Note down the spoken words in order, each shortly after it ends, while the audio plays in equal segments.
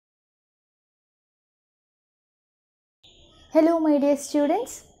Hello my dear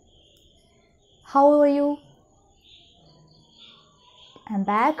students, how are you? I'm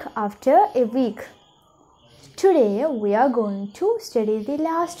back after a week. Today we are going to study the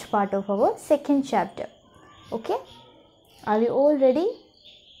last part of our second chapter. Okay? Are you all ready?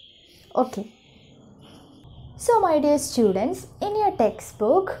 Okay. So my dear students, in your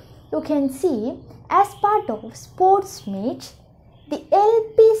textbook you can see as part of sports meet the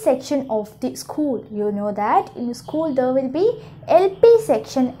LP section of the school. You know that in school there will be LP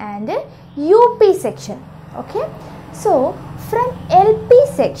section and UP section. Okay. So from LP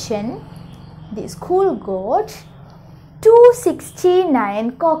section the school got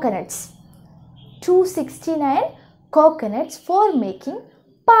 269 coconuts. 269 coconuts for making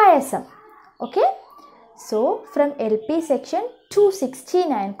payasam. Okay. So from LP section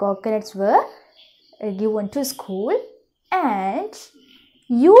 269 coconuts were given to school. And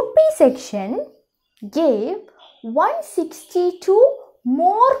UP section gave 162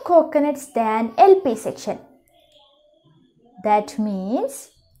 more coconuts than LP section. That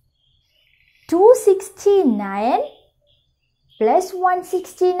means 269 plus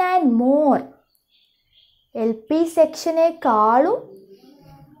 169 more. LP section ekaalum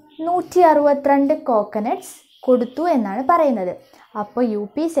 162 coconuts കൊടുത്തു എന്നാണ് പറയുന്നത്. അപ്പോൾ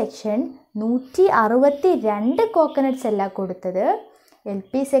UP section 162 coconuts അല്ല കൊടുത്തത്.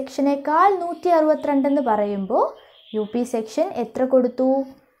 LP സെക്ഷനേക്കാൾ 162 എന്ന് പറയുമ്പോൾ UP section എത്ര കൊടുത്തു?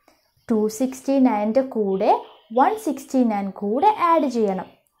 269 കൂടെ 169 കൂടെ ആഡ് ചെയ്യണം.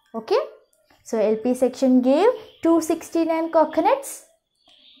 Okay. So LP section gave 269 coconuts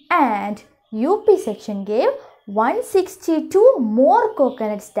and UP section gave 162 more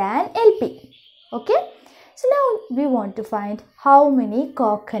coconuts than LP. Okay. So now we want to find how many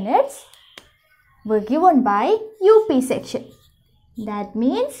coconuts were given by UP section. That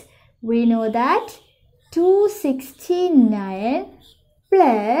means we know that 269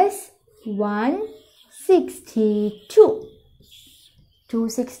 plus 162.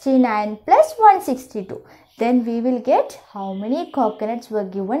 269 plus 162. Then we will get how many coconuts were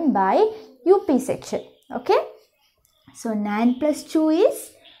given by UP section. Okay. So 9 plus 2 is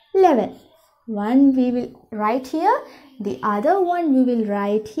 11. One we will write here. The other one we will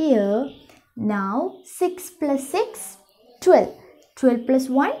write here. Now 6 plus 6, 12. 12 plus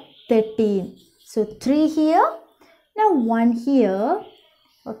 1, 13. So 3 here. Now 1 here.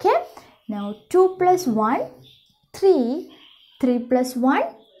 Okay. Now 2 plus 1, 3. 3 plus 1,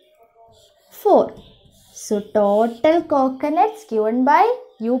 4. So total coconuts given by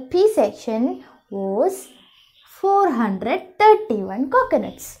UP section was 431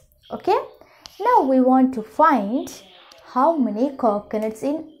 coconuts. Okay. Now we want to find how many coconuts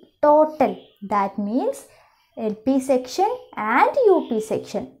in total. That means LP section and UP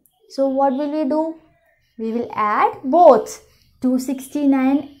section. So what will we do? We will add both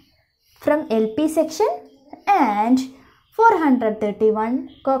 269 from LP section and 431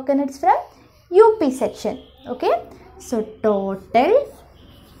 coconuts from UP section. Okay. So total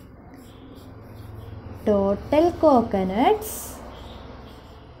coconuts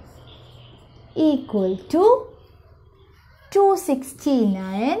equal to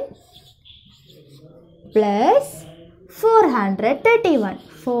 269 plus 431.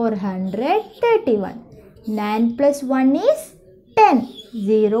 431. 9 plus 1 is 10.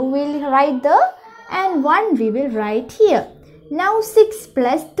 0 we'll write there and 1 we will write here. Now 6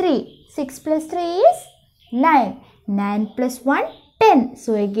 plus 3. 6 plus 3 is 9. 9 plus 1, 10. So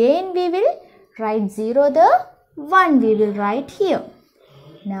again we will write 0 there. 1 we will write here.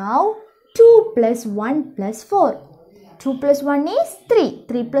 Now 2 plus 1 plus 4. 2 plus 1 is 3.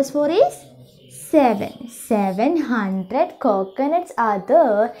 3 plus 4 is 7. 700 coconuts are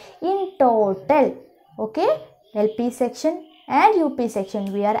there in total. Okay. LP section and UP section.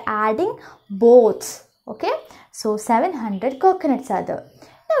 We are adding both. Okay. So 700 coconuts are there.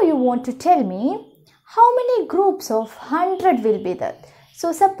 Now you want to tell me how many groups of 100 will be there. So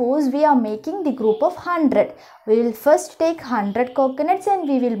suppose we are making the group of 100. We will first take 100 coconuts and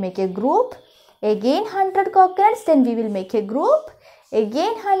we will make a group. Again 100 coconuts, then we will make a group.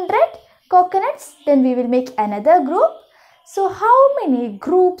 Again 100 coconuts, then we will make another group. So how many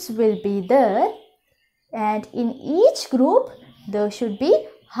groups will be there? And in each group there should be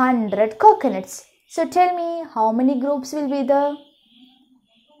 100 coconuts. So tell me how many groups will be there?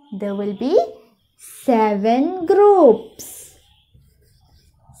 There will be 7 groups.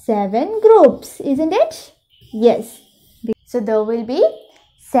 7 groups, isn't it? Yes. So there will be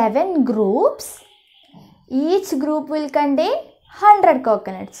 7 groups. Each group will contain 100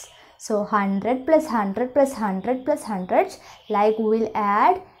 coconuts. So 100 plus 100 plus 100 plus 100, like we will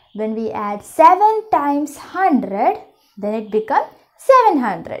add, when we add 7 times 100, then it becomes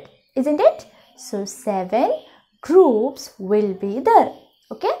 700, isn't it? So 7 groups will be there.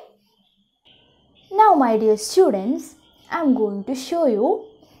 Okay. Now my dear students, I am going to show you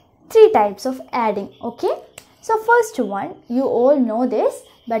 3 types of adding. Okay. So first one, you all know this,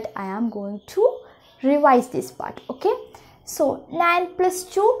 but I am going to revise this part. Okay. So 9 plus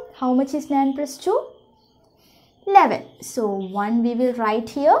 2, how much is 9 plus 2? 11. So 1 we will write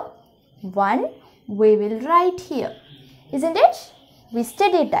here, 1 we will write here, isn't it? We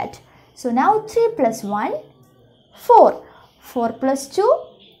studied that. So now 3 plus 1, 4. 4 plus 2,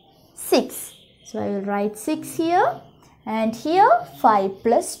 6. So I will write 6 here, and here 5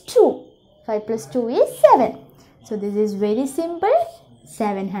 plus 2. 5 plus 2 is 7. So this is very simple,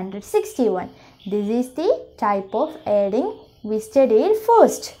 761. This is the type of adding we studied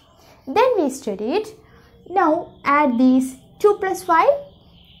first. Then we studied, now add these 2 plus 5,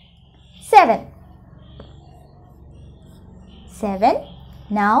 7. 7.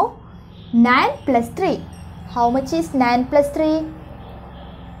 Now 9 plus 3. How much is 9 plus 3?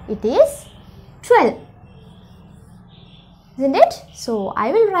 It is 12. Isn't it? So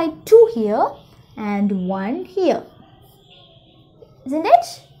I will write 2 here and 1 here. Isn't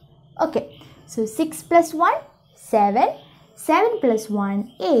it? Okay. So 6 plus 1, 7. 7 plus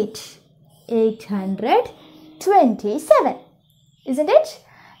 1, 8. 827. Isn't it?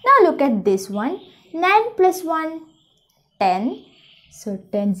 Now look at this one. 9 plus 1, 10. So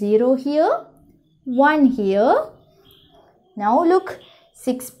 10, 0 here. 1 here. Now look.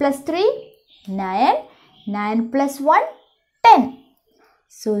 6 plus 3, 9. 9 plus 1, 10.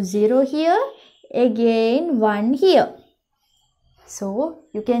 So 0 here. Again 1 here. So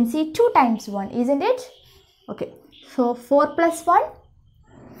you can see 2 times 1, isn't it? Okay. So 4 plus 1,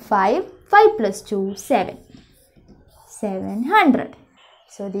 5. 5 plus 2, 7. 700.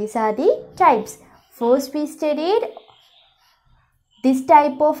 So these are the types. First we studied this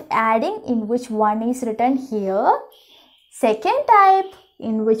type of adding in which 1 is written here. Second type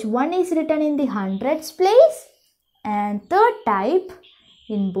in which 1 is written in the hundreds place. And third type,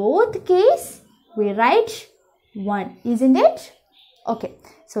 in both cases we write 1, isn't it? Okay.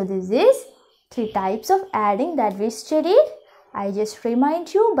 So this is 3 types of adding that we studied. I just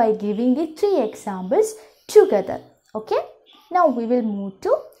remind you by giving the 3 examples together. Okay. Now we will move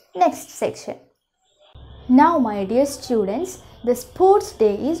to next section. Now my dear students, the sports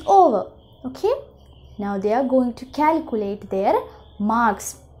day is over. Okay. Now they are going to calculate their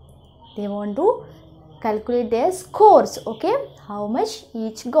marks. They want to calculate their scores. Okay. How much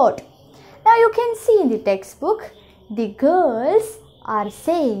each got. Now you can see in the textbook, the girls are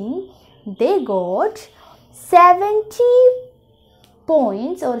saying they got 70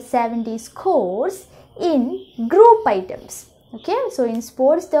 points or 70 scores in group items. Okay, so in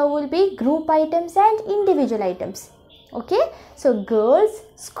sports there will be group items and individual items. Okay, so girls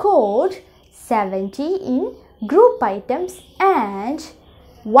scored 70 in group items and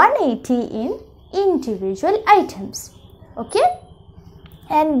 180 in individual items. Okay,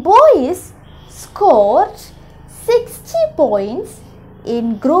 and boys scored 60 points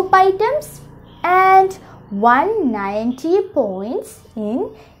in group items and 190 points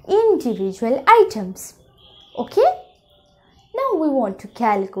in individual items. Okay. Now we want to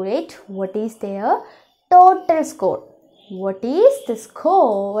calculate what is their total score. What is the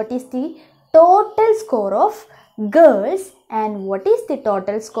score? What is the total score of girls and what is the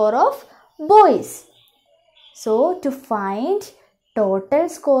total score of boys? So to find total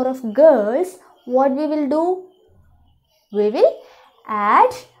score of girls, what we will do? We will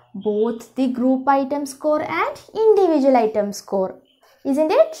add both the group item score and individual item score,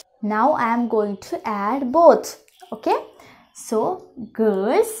 isn't it? Now I am going to add both. Okay, so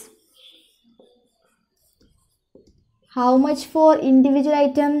girls, how much for individual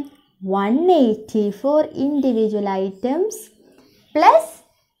item? 180 for individual items plus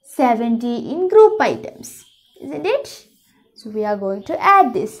 70 in group items, isn't it? So we are going to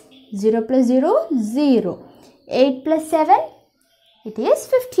add this. 0 plus 0, 0. 8 plus 7, it is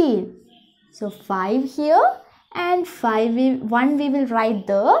 15. So 5 here and 1 we will write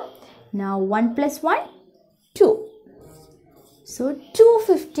there. Now 1 plus 1, 2. So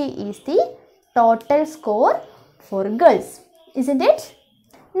 250 is the total score for girls, isn't it?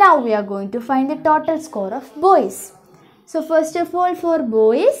 Now we are going to find the total score of boys. So first of all, for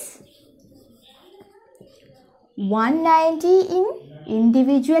boys, 190 in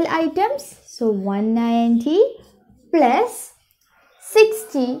individual items. So 190 plus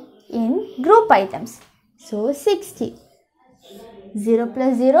 60 in group items. So 60. 0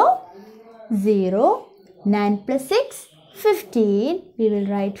 plus 0, 0. 9 plus 6, 15. We will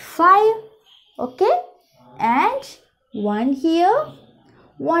write 5. Okay. And 1 here,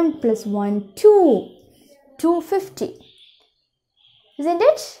 1 plus 1, 2, 250. Isn't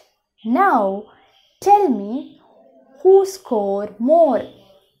it? Now, tell me who scored more?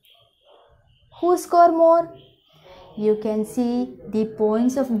 Who scored more? You can see the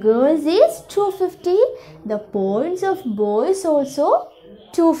points of girls is 250. The points of boys also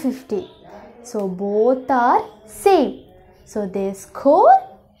 250. So, both are same. So, they score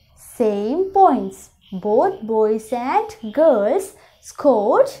same points. Both boys and girls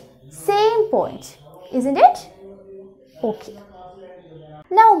scored same point. Isn't it? Okay.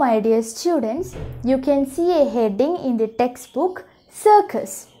 Now, my dear students, you can see a heading in the textbook,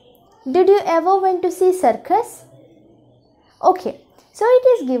 Circus. Did you ever went to see circus? Okay, so it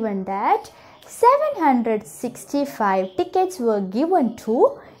is given that 765 tickets were given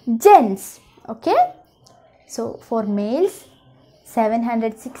to gents. Okay, so for males,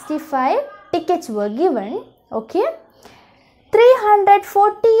 765 tickets were given. Okay,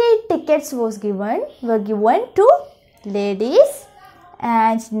 348 tickets were given to ladies,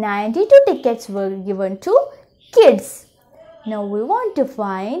 and 92 tickets were given to kids. Now we want to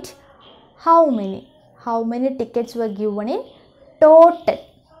find how many tickets were given in total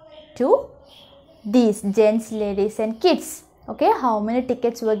to these gents, ladies and kids. Okay, how many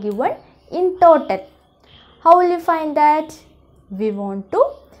tickets were given in total? How will you find that? We want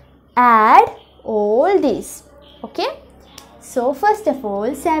to add all these. Okay, so first of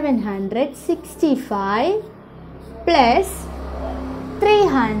all, 765 plus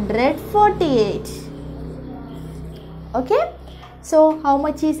 348. Okay, so how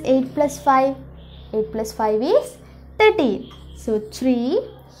much is 8 plus 5? 8 plus 5 is 13. So 3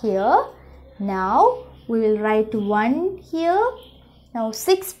 here. Now we will write 1 here. Now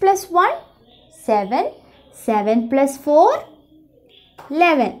 6 plus 1, 7. 7 plus 4,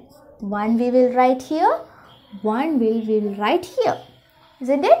 11. 1 we will write here. 1 we will write here.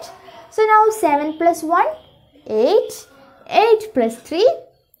 Isn't it? So now 7 plus 1, 8. 8 plus 3,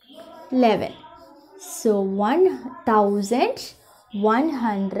 11. So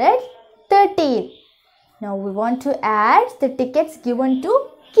 1113. Now we want to add the tickets given to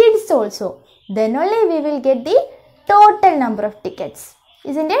kids also. Then only we will get the total number of tickets.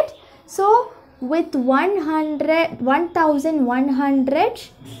 Isn't it? So with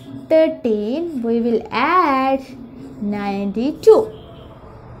 1113 we will add 92.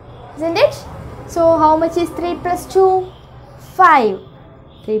 Isn't it? So how much is 3 plus 2? 5.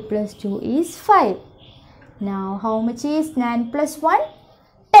 3 plus 2 is 5. Now how much is 9 plus 1?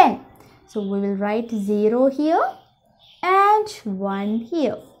 10. So we will write 0 here and 1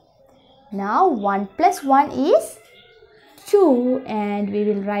 here. Now 1 plus 1 is 2 and we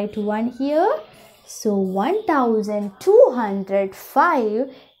will write 1 here. So 1205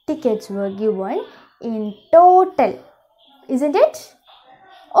 tickets were given in total. Isn't it?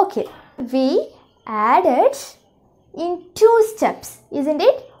 Okay. We added in 2 steps. Isn't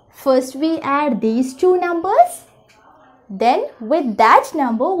it? First we add these 2 numbers. Then with that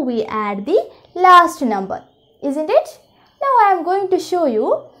number we add the last number. Isn't it? Now I am going to show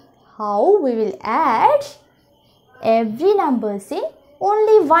you how we will add every numbers in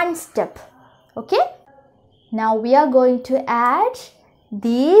only one step. Okay? Now we are going to add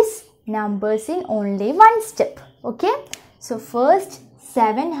these numbers in only one step. Okay? So first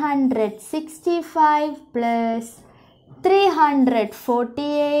 765 plus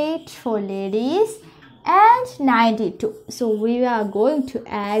 348 for ladies and 92. So we are going to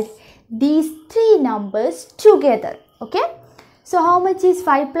add these 3 numbers together. Okay? So how much is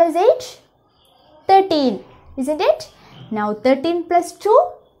 5 plus 8? 13. Isn't it? Now 13 plus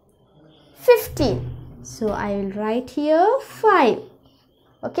 2? 15. So I will write here 5.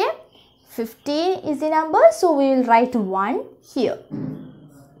 Okay? 15 is the number. So we will write 1 here.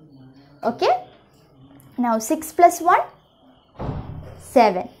 Okay? Now 6 plus 1?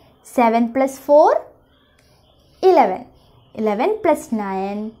 7. 7 plus 4? 11. 11 plus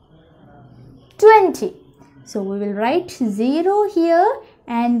 9? 20. So we will write 0 here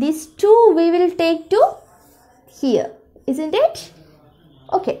and this 2 we will take to here. Isn't it?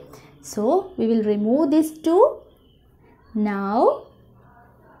 Okay. So we will remove this 2. Now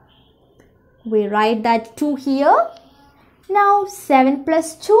we write that 2 here. Now 7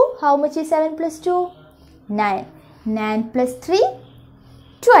 plus 2. How much is 7 plus 2? 9. 9 plus 3?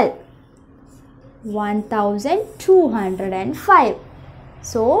 12. 1205.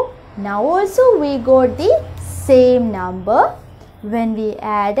 So now also we got the same number when we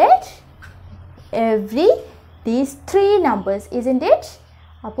added these 3 numbers. Isn't it?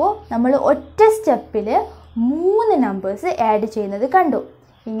 അപ്പോൾ നമ്മൾ ഒറ്റ സ്റ്റെപ്പിൽ 3 numbers add ചെയ്യുന്നത് കണ്ടു.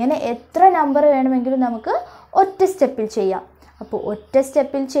 ഇങ്ങനെ എത്ര number വേണമെങ്കിലും നമുക്ക് ഒറ്റ സ്റ്റെപ്പിൽ ചെയ്യാം. അപ്പോൾ ഒറ്റ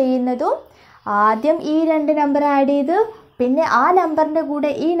സ്റ്റെപ്പിൽ ചെയ്യുന്നതും ആദ്യം ഈ 2 നമ്പർ ആഡ് ചെയ്ത് പിന്നെ ആ നമ്പറിൻ്റെ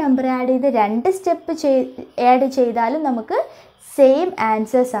കൂടെ ഈ നമ്പർ ആഡ് ചെയ്ത് 2 സ്റ്റെപ്പ് ആഡ് ചെയ്താലും നമുക്ക് സെയിം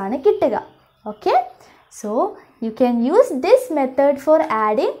ആൻസേഴ്സ് ആണ് കിട്ടുക. Okay, so you can use this method for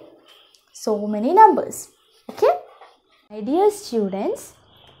adding so many numbers. Okay, my dear students,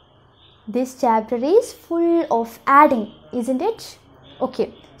 this chapter is full of adding, isn't it? Okay,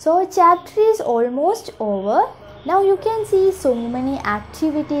 so chapter is almost over. Now you can see so many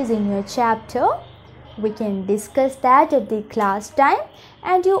activities in your chapter. We can discuss that at the class time,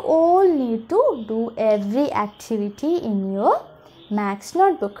 and you all need to do every activity in your maths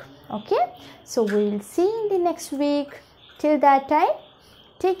notebook. Okay, so we will see in the next week. Till that time,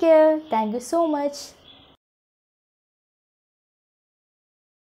 take care. Thank you so much.